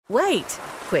Wait,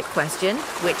 quick question.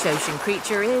 Which ocean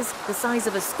creature is the size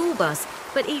of a school bus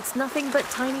but eats nothing but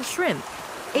tiny shrimp?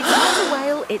 It's not a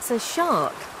whale, it's a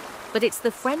shark. But it's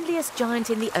the friendliest giant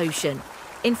in the ocean.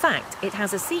 In fact, it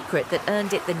has a secret that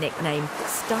earned it the nickname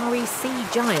Starry Sea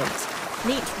Giant.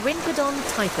 Meet Rhincodon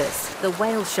typus, the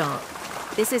whale shark.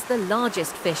 This is the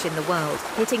largest fish in the world,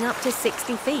 hitting up to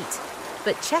 60 feet.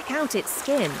 But check out its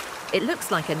skin. It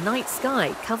looks like a night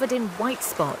sky covered in white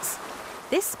spots.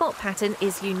 This spot pattern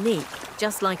is unique,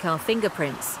 just like our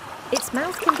fingerprints. Its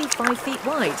mouth can be 5 feet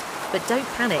wide, but don't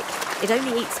panic. It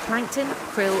only eats plankton,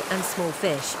 krill and small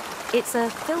fish. It's a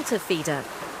filter feeder.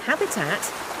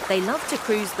 Habitat? They love to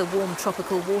cruise the warm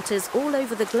tropical waters all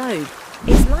over the globe.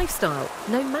 Its lifestyle?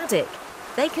 Nomadic.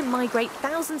 They can migrate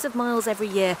thousands of miles every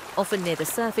year, often near the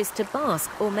surface to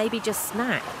bask or maybe just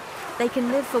snack. They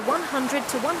can live for 100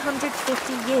 to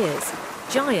 150 years.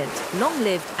 Giant,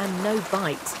 long-lived and no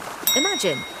bite.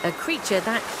 Imagine a creature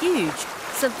that huge,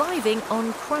 surviving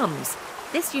on crumbs.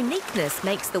 This uniqueness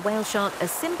makes the whale shark a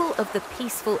symbol of the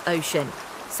peaceful ocean.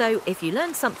 So if you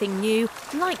learned something new,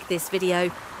 like this video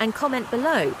and comment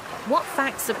below. What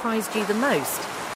fact surprised you the most?